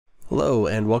Hello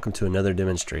and welcome to another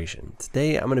demonstration.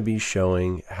 Today I'm going to be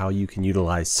showing how you can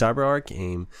utilize Cyberark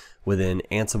AIM within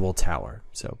Ansible Tower.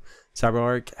 So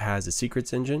Cyberark has a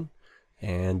secrets engine,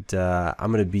 and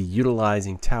I'm going to be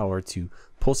utilizing Tower to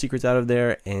pull secrets out of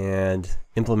there and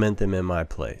implement them in my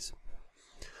plays.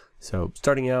 So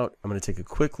starting out, I'm going to take a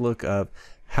quick look of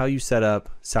how you set up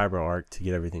Cyberark to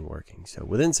get everything working. So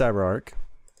within Cyberark,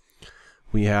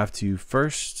 we have to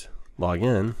first log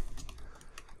in.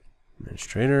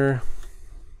 Administrator.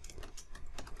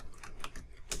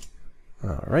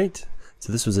 Alright,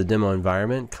 so this was a demo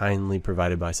environment kindly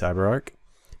provided by Cyberark.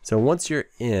 So once you're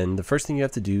in, the first thing you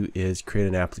have to do is create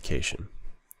an application.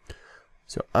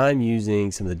 So I'm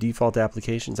using some of the default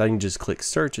applications. I can just click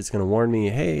search. It's going to warn me,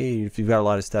 hey, if you've got a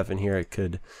lot of stuff in here, it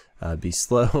could be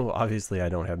slow. Obviously, I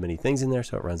don't have many things in there,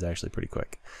 so it runs actually pretty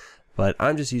quick. But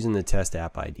I'm just using the test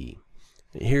app ID.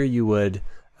 Here you would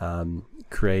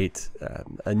create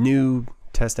a new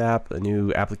test app, a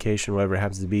new application, whatever it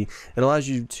happens to be. It allows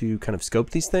you to kind of scope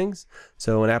these things.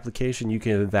 So an application, you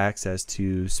can have access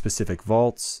to specific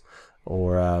vaults,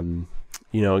 or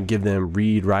give them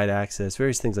read, write access,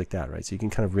 various things like that, right? So you can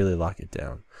kind of really lock it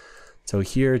down. So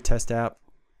here, test app,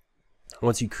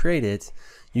 once you create it,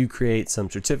 you create some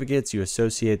certificates, you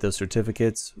associate those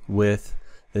certificates with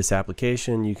this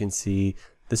application. You can see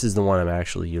this is the one I'm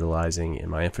actually utilizing in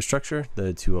my infrastructure,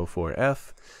 the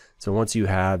 204F. So once you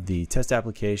have the test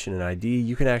application and ID,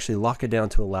 you can actually lock it down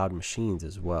to allowed machines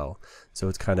as well. So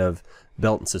it's kind of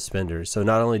belt and suspenders. So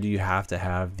not only do you have to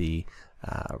have the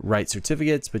right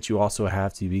certificates, but you also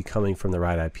have to be coming from the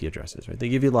right IP addresses, right? They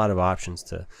give you a lot of options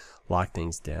to lock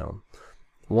things down.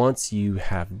 Once you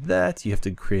have that, you have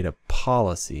to create a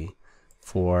policy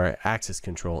for access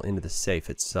control into the safe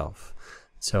itself.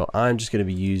 So I'm just going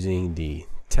to be using the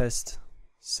test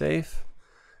safe.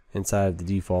 Inside of the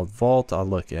default vault, I'll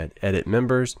look at edit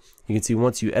members. You can see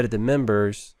once you edit the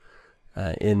members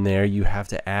in there, you have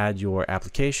to add your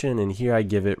application, and here I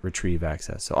give it retrieve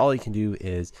access. So all you can do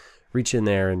is reach in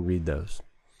there and read those.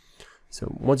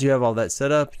 So once you have all that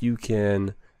set up, you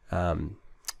can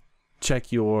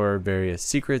check your various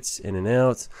secrets in and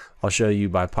out. I'll show you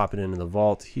by popping into the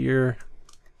vault here.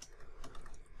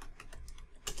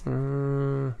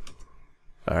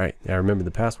 All right, I remember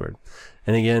the password.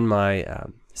 And again, my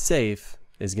safe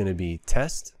is going to be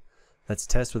test. That's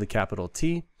test with a capital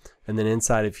T. And then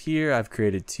inside of here, I've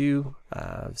created two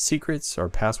secrets or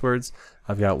passwords.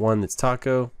 I've got one that's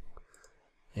taco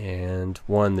and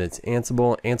one that's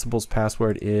Ansible. Ansible's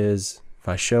password is, if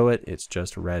I show it, it's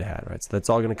just red hat, right? So that's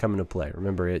all going to come into play.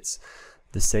 Remember, it's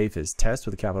the safe is test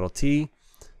with a capital T,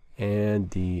 and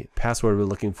the password we're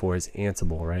looking for is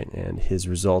Ansible, right? And his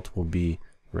result will be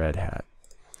red hat.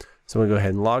 So I'm going to go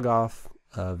ahead and log off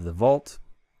of the vault.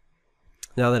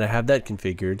 Now that I have that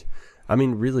configured, I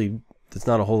mean, really, there's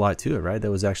not a whole lot to it, right?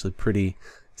 That was actually pretty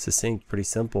succinct, pretty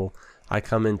simple. I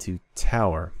come into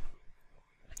Tower.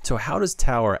 So how does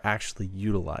Tower actually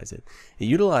utilize it? It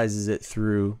utilizes it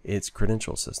through its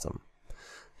credential system.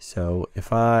 So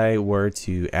if I were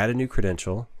to add a new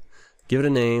credential, give it a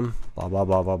name, blah, blah,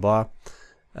 blah, blah, blah,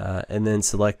 and then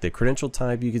select the credential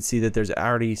type, you can see that there's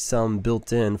already some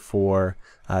built in for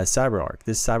Cyberark.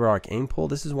 This Cyberark AIM pool,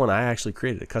 this is one I actually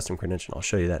created, a custom credential. I'll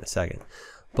show you that in a second.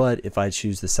 But if I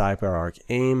choose the Cyberark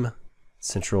AIM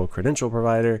central credential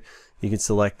provider, you can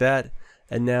select that,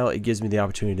 and now it gives me the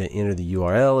opportunity to enter the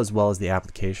URL as well as the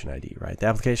application ID, right? The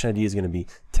application ID is going to be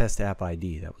test app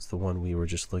ID. That was the one we were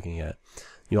just looking at.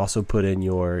 You also put in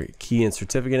your key and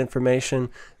certificate information.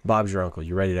 Bob's your uncle.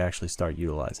 You're ready to actually start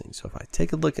utilizing. So if I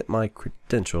take a look at my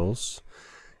credentials,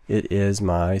 it is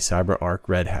my Cyberark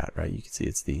Red Hat, right? You can see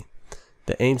it's the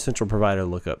AIM Central Provider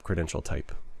Lookup Credential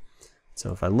Type.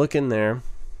 So if I look in there,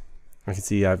 I can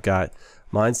see I've got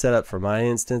mine set up for my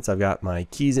instance. I've got my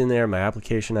keys in there, my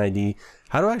application ID.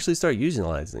 How do I actually start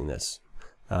utilizing this?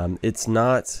 It's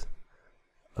not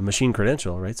a machine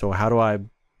credential, right? So how do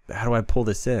I pull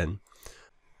this in?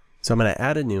 So I'm going to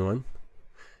add a new one,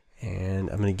 and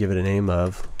I'm going to give it a name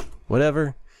of whatever.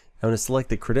 I'm going to select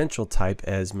the credential type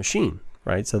as machine,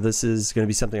 right? So this is going to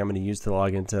be something I'm going to use to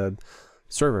log into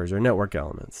servers or network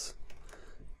elements.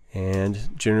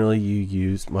 And generally you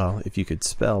use, well, if you could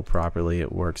spell properly,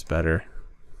 it works better.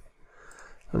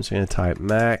 I'm just going to type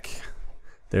Mac.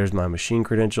 There's my machine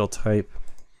credential type.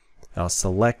 I'll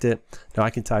select it. Now I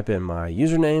can type in my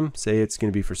username, say it's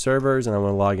going to be for servers, and I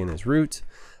want to log in as root.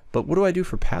 But what do I do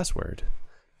for password?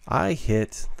 I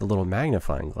hit the little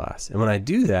magnifying glass, and when I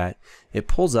do that, it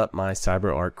pulls up my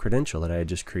Cyberark credential that I had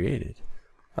just created.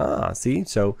 See,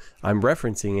 so I'm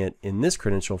referencing it in this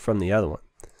credential from the other one.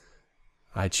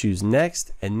 I choose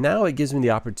next, and now it gives me the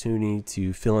opportunity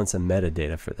to fill in some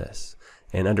metadata for this.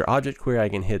 And under object query, I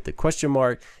can hit the question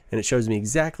mark, and it shows me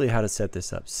exactly how to set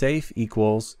this up. Safe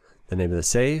equals the name of the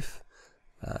safe,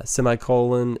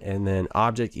 semicolon, and then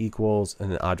object equals,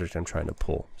 and the object I'm trying to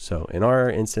pull. So in our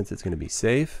instance, it's going to be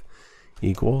safe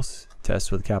equals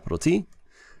test with a capital T,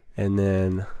 and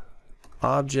then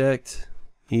object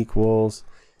equals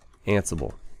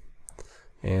Ansible.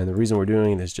 And the reason we're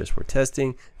doing it is just we're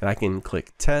testing, and I can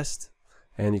click test,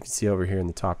 and you can see over here in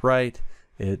the top right,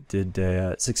 it did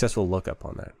a successful lookup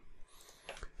on that.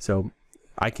 So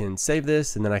I can save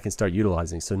this, and then I can start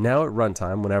utilizing. So now at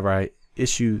runtime, whenever I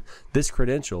issue this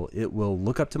credential, it will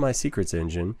look up to my secrets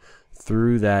engine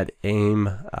through that AIM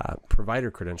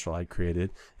provider credential I created,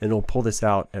 and it'll pull this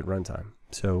out at runtime.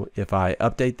 So if I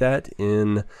update that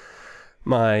in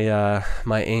my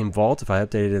my AIM vault, if I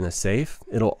update it in a safe,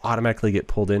 it'll automatically get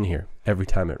pulled in here every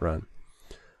time it runs.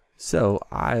 So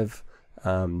I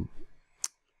want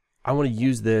to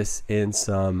use this in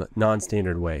some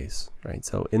non-standard ways, right?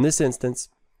 So in this instance,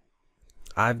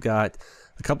 I've got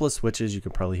a couple of switches. You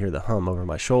can probably hear the hum over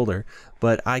my shoulder,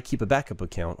 but I keep a backup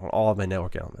account on all of my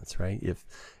network elements, right? If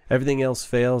everything else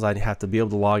fails, I'd have to be able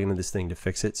to log into this thing to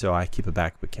fix it, so I keep a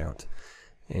backup account.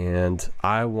 And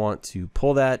I want to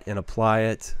pull that and apply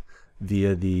it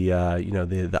via the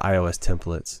the iOS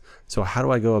templates. So how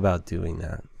do I go about doing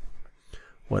that?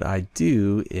 What I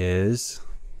do is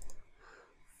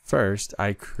first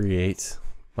I create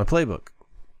my playbook.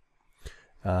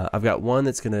 I've got one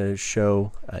that's going to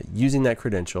show using that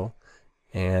credential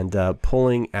and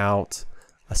pulling out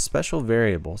a special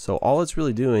variable. So all it's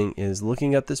really doing is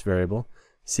looking up this variable,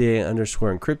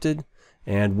 CA_encrypted,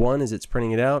 and one is it's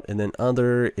printing it out, and then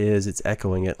other is it's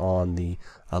echoing it on the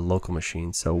local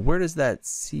machine. So where does that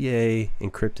CA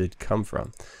encrypted come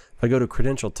from? If I go to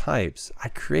credential types, I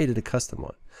created a custom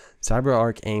one.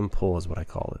 Cyberark AIM pull is what I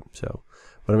call it. So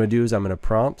what I'm going to do is I'm going to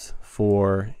prompt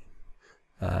for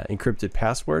encrypted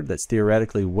password. That's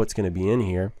theoretically what's going to be in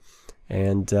here,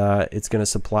 and it's going to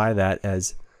supply that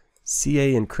as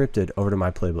CA encrypted over to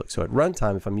my playbook. So at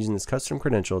runtime, if I'm using this custom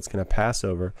credential, it's going to pass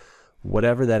over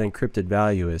whatever that encrypted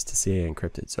value is to CA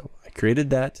encrypted. So I created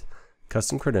that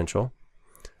custom credential.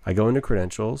 I go into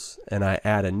credentials and I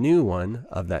add a new one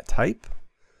of that type,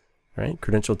 right?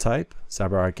 Credential type,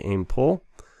 Cyberark AIM pull,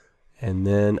 and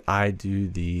then I do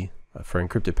the for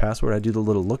encrypted password, I do the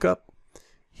little lookup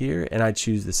here, and I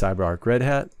choose the Cyberark Red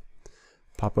Hat.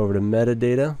 Pop over to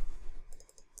metadata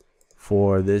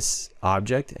for this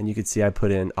object, and you can see I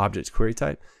put in object query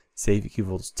type, safe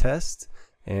equals test,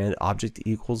 and object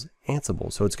equals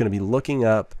Ansible. So it's going to be looking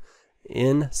up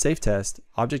in safe test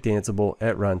object Ansible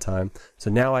at runtime. So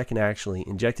now I can actually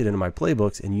inject it into my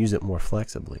playbooks and use it more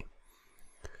flexibly.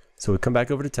 So we come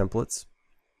back over to templates.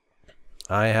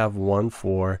 I have one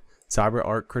for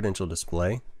Cyberark credential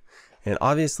display, and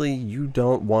obviously you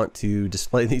don't want to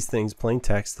display these things plain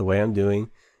text the way I'm doing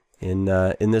in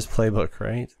this playbook,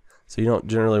 right? So you don't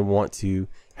generally want to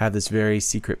have this very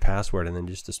secret password and then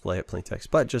just display it plain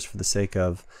text. But just for the sake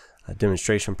of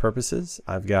demonstration purposes,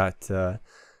 I've got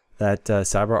that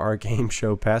Cyberark AIM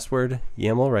show password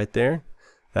YAML right there,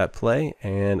 that play,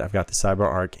 and I've got the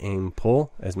Cyberark AIM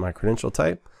pull as my credential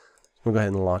type. We'll go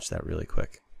ahead and launch that really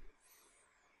quick.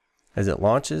 As it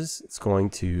launches, it's going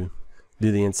to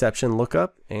do the inception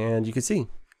lookup, and you can see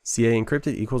CA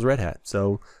encrypted equals Red Hat.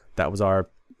 So that was our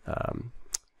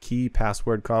key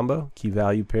password combo, key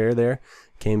value pair there,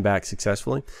 came back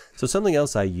successfully. So something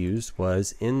else I used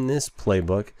was in this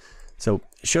playbook. So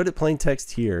showed it plain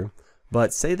text here,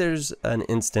 but say there's an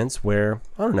instance where,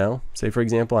 I don't know, say for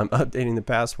example, I'm updating the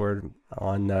password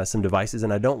on some devices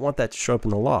and I don't want that to show up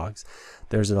in the logs.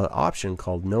 There's an option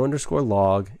called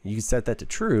no_log. You can set that to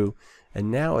true,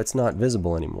 and now it's not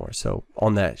visible anymore. So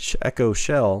on that echo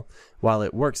shell, while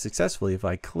it works successfully, if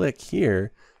I click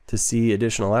here to see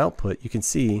additional output, you can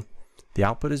see the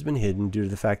output has been hidden due to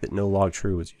the fact that no log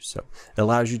true was used. So it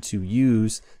allows you to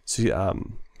use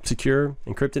secure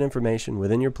encrypted information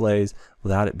within your plays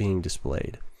without it being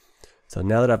displayed. So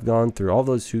now that I've gone through all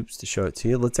those hoops to show it to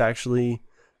you, let's actually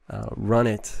run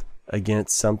it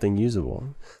against something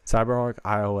usable. Cyberark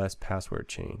iOS password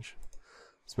change.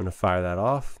 So I'm going to fire that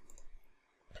off.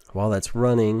 While that's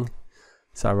running,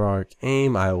 Cyberark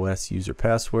AIM iOS user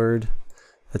password.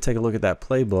 Let's take a look at that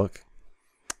playbook.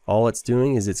 All it's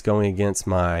doing is it's going against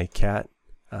my CAT,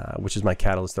 which is my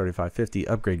Catalyst 3550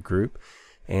 upgrade group,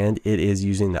 and it is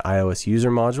using the iOS user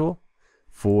module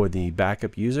for the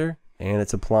backup user, and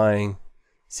it's applying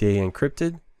CA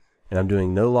encrypted, and I'm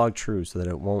doing no log true so that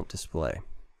it won't display.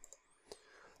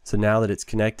 So now that it's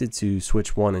connected to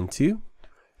switch 1 and 2,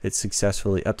 it's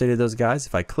successfully updated those guys.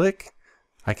 If I click,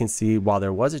 I can see while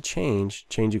there was a change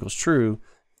equals true,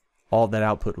 all that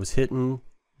output was hidden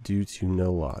due to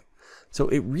no log. So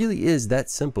it really is that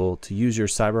simple to use your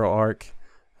CyberArk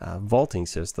vaulting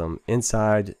system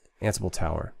inside Ansible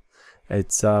Tower.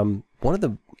 It's one of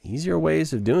the easier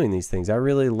ways of doing these things. I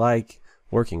really like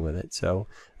working with it. So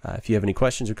if you have any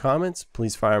questions or comments,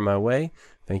 please fire my way.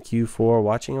 Thank you for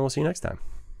watching, and we'll see you next time.